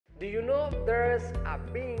Do you know there's a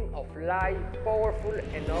beam of light powerful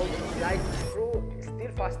enough to slide through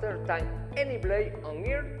still faster than any blade on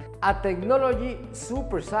Earth? A technology so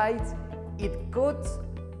precise it cuts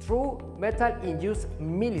through metal in just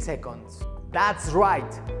milliseconds. That's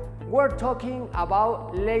right, we're talking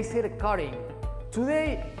about laser cutting.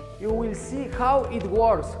 Today you will see how it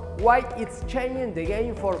works, why it's changing the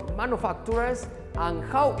game for manufacturers, and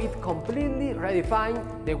how it completely redefines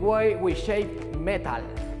the way we shape metal.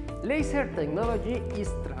 Laser technology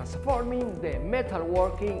is transforming the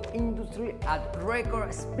metalworking industry at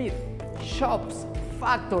record speed. Shops,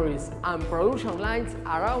 factories, and production lines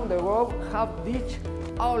around the world have ditched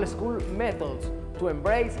old-school methods to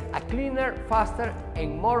embrace a cleaner, faster,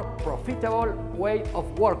 and more profitable way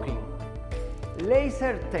of working.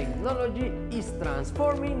 Laser technology is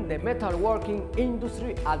transforming the metalworking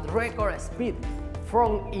industry at record speed.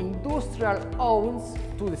 From industrial ovens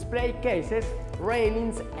to display cases,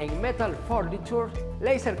 railings, and metal furniture,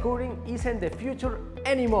 laser cutting isn't the future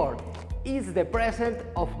anymore. It's the present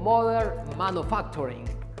of modern manufacturing.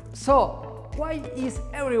 So, why is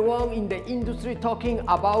everyone in the industry talking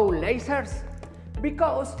about lasers?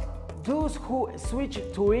 Because those who switch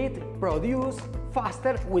to it produce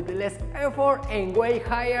faster with less effort and way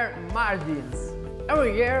higher margins.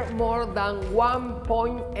 Every year, more than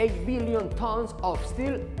 1.8 billion tons of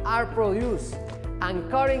steel are produced, and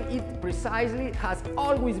cutting it precisely has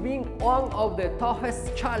always been one of the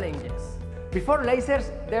toughest challenges. Before lasers,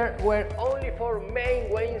 there were only 4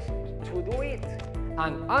 main ways to do it,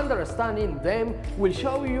 and understanding them will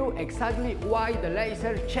show you exactly why the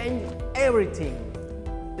laser changed everything.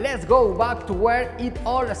 Let's go back to where it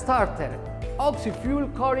all started. Oxy-fuel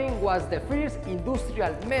cutting was the first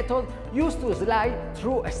industrial method used to slide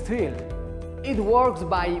through steel. It works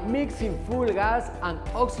by mixing fuel gas and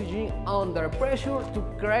oxygen under pressure to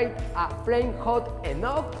create a flame hot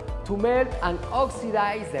enough to melt and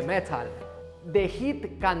oxidize the metal. The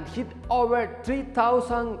heat can hit over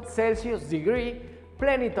 3000 Celsius degree,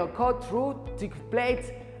 plenty to cut through thick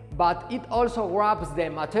plates, but it also wraps the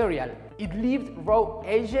material. It leaves raw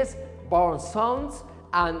edges, burn zones,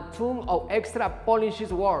 and tons of extra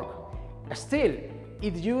polishes work. Still,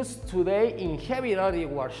 it's used today in heavy-duty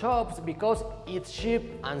workshops because it's cheap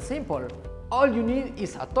and simple. All you need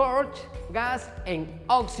is a torch, gas, and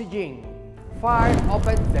oxygen. Fire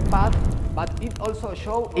opens the path, but it also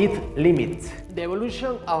shows its limits. The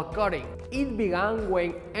evolution of cutting. It began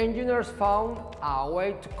when engineers found a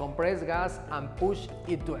way to compress gas and push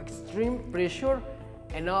it to extreme pressure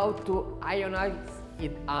enough to ionize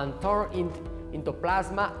it and turn it into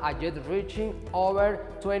plasma, a jet reaching over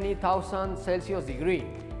 20,000 Celsius degree.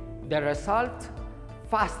 The result?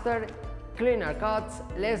 Faster, cleaner cuts,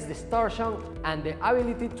 less distortion, and the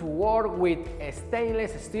ability to work with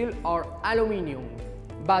stainless steel or aluminum.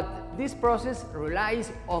 But this process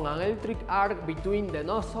relies on an electric arc between the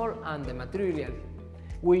nozzle and the material,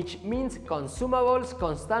 which means consumables,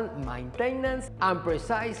 constant maintenance, and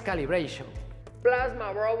precise calibration.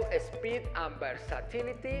 Plasma brought speed and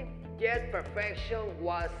versatility, yet perfection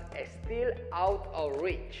was still out of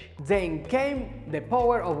reach. Then came the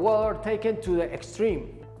power of water taken to the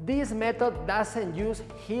extreme. This method doesn't use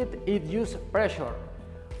heat, it uses pressure.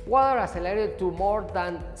 Water accelerated to more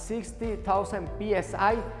than 60,000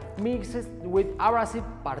 psi mixes with abrasive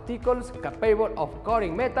particles capable of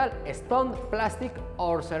cutting metal, stone, plastic,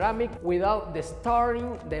 or ceramic without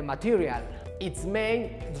distorting the material. Its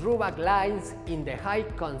main drawback lies in the high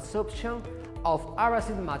consumption of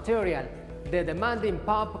abrasive material, the demanding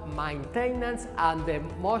pump maintenance, and the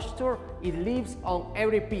moisture it leaves on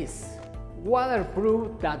every piece. Water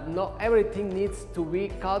proved that not everything needs to be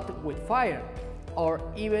cut with fire, or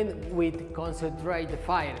even with concentrated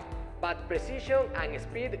fire, but precision and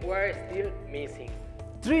speed were still missing.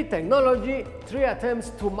 3 technology, 3 attempts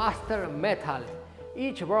to master metal.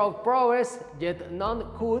 Each brought progress, yet none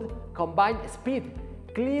could combine speed,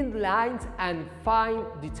 clean lines, and fine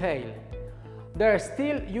detail. They are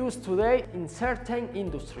still used today in certain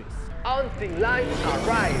industries. Until light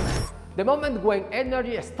arrived, the moment when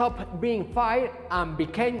energy stopped being fire and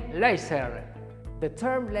became laser. The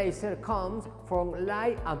term laser comes from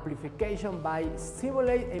light amplification by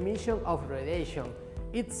stimulate emission of radiation.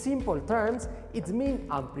 In simple terms, it means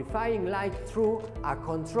amplifying light through a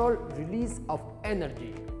controlled release of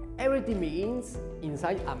energy. Everything begins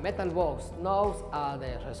inside a metal box known as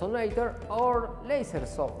the resonator or laser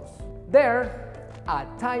source. There, a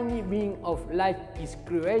tiny beam of light is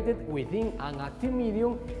created within an active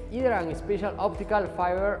medium, either a special optical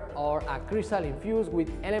fiber or a crystal infused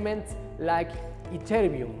with elements like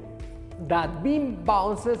ytterbium. That beam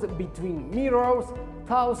bounces between mirrors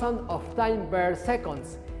thousands of times per second,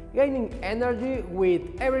 gaining energy with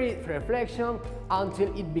every reflection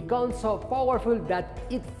until it becomes so powerful that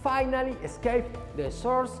it finally escapes the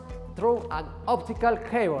source through an optical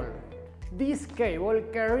cable. This cable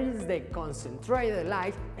carries the concentrated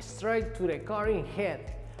light straight to the current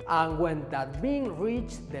head, and when that beam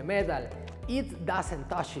reaches the metal, it doesn't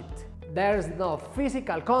touch it. There's no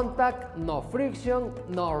physical contact, no friction,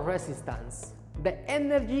 no resistance. The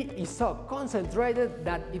energy is so concentrated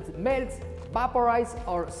that it melts, vaporizes,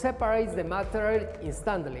 or separates the material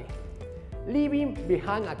instantly, leaving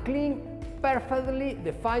behind a clean, perfectly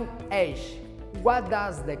defined edge. What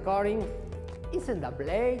does the current? Isn't a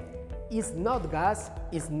blade, it's not gas,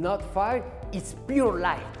 it's not fire, it's pure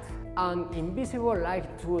light. An invisible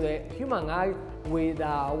light to the human eye with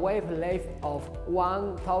a wavelength of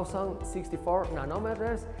 1064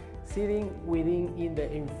 nanometers sitting within in the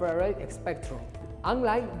infrared spectrum.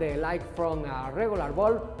 Unlike the light from a regular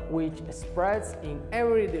bulb, which spreads in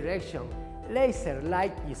every direction, laser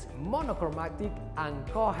light is monochromatic and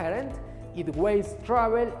coherent. Its waves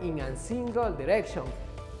travel in a single direction.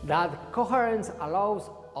 That coherence allows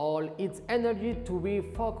all its energy to be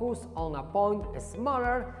focused on a point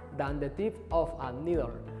smaller than the tip of a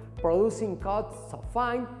needle, producing cuts so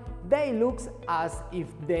fine they look as if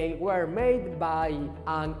they were made by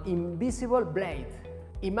an invisible blade.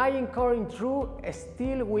 Imagine cutting through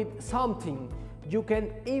steel with something you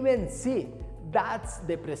can even see. That's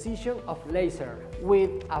the precision of laser.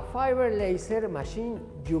 With a fiber laser machine,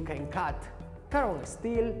 you can cut carbon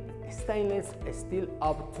steel, stainless steel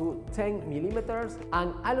up to 10 mm,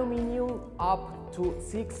 and aluminum up to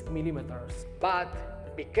 6 mm.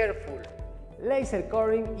 But be careful, laser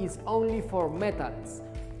cutting is only for metals.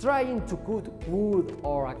 Trying to cut wood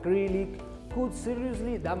or acrylic could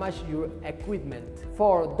seriously damage your equipment.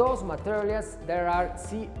 For those materials, there are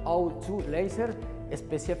CO2 lasers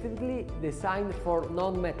specifically designed for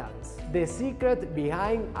non-metals. The secret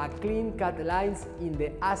behind a clean cut lies in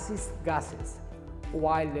the acid gases.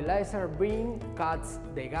 While the laser beam cuts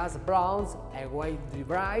the gas browns away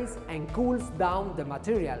debris and cools down the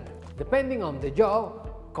material. Depending on the job,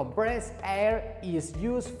 compressed air is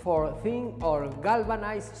used for thin or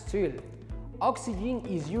galvanized steel. Oxygen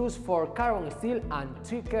is used for carbon steel and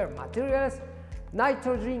thicker materials.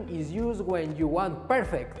 Nitrogen is used when you want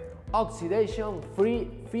perfect, oxidation-free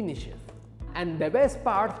finishes. And the best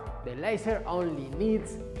part, the laser only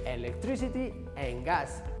needs electricity and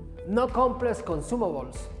gas. No complex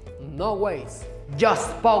consumables, no waste,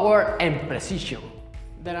 just power and precision.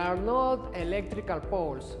 There are not electrical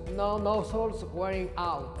poles, no nozzles wearing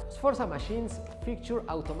out. FORZA machines feature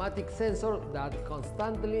automatic sensors that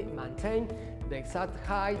constantly maintain the exact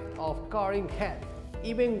height of current head,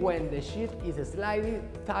 even when the sheet is slightly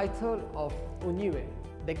tighter or uneven.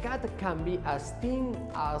 The cut can be as thin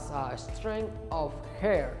as a strand of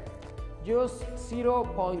hair, just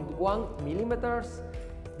 0.1 millimeters.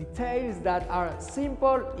 Details that are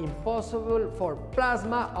simple, impossible for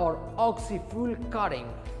plasma or oxy-fuel cutting.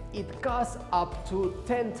 It cuts up to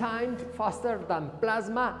 10 times faster than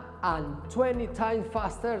plasma and 20 times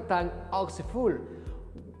faster than oxy-fuel,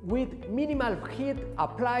 with minimal heat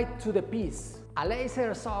applied to the piece. A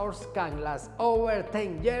laser source can last over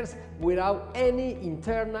 10 years without any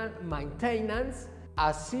internal maintenance,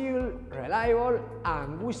 a sealed, reliable,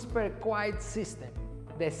 and whisper-quiet system.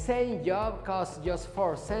 The same job costs just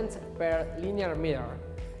 4 cents per linear meter.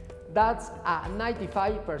 That's a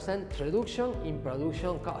 95% reduction in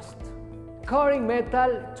production cost. Cutting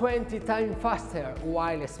metal 20 times faster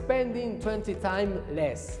while spending 20 times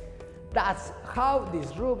less. That's how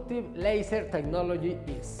disruptive laser technology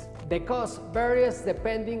is. The cost varies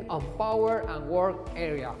depending on power and work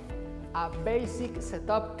area. A basic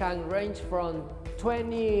setup can range from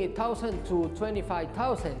 $20,000 to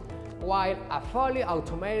 $25,000. While a fully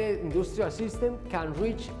automated industrial system can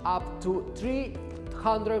reach up to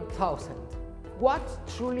 $300,000. What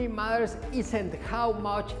truly matters isn't how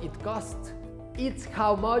much it costs, it's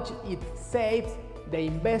how much it saves. The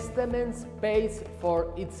investment pays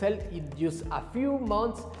for itself in just a few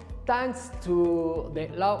months thanks to the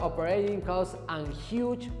low operating costs and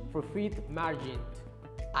huge profit margin.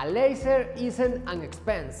 A laser isn't an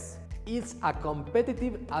expense, it's a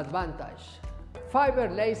competitive advantage. Fiber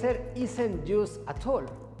laser isn't just a tool,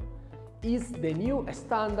 it's the new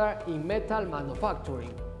standard in metal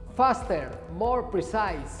manufacturing. Faster, more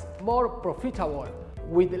precise, more profitable,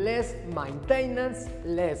 with less maintenance,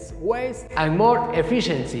 less waste, and more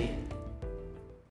efficiency.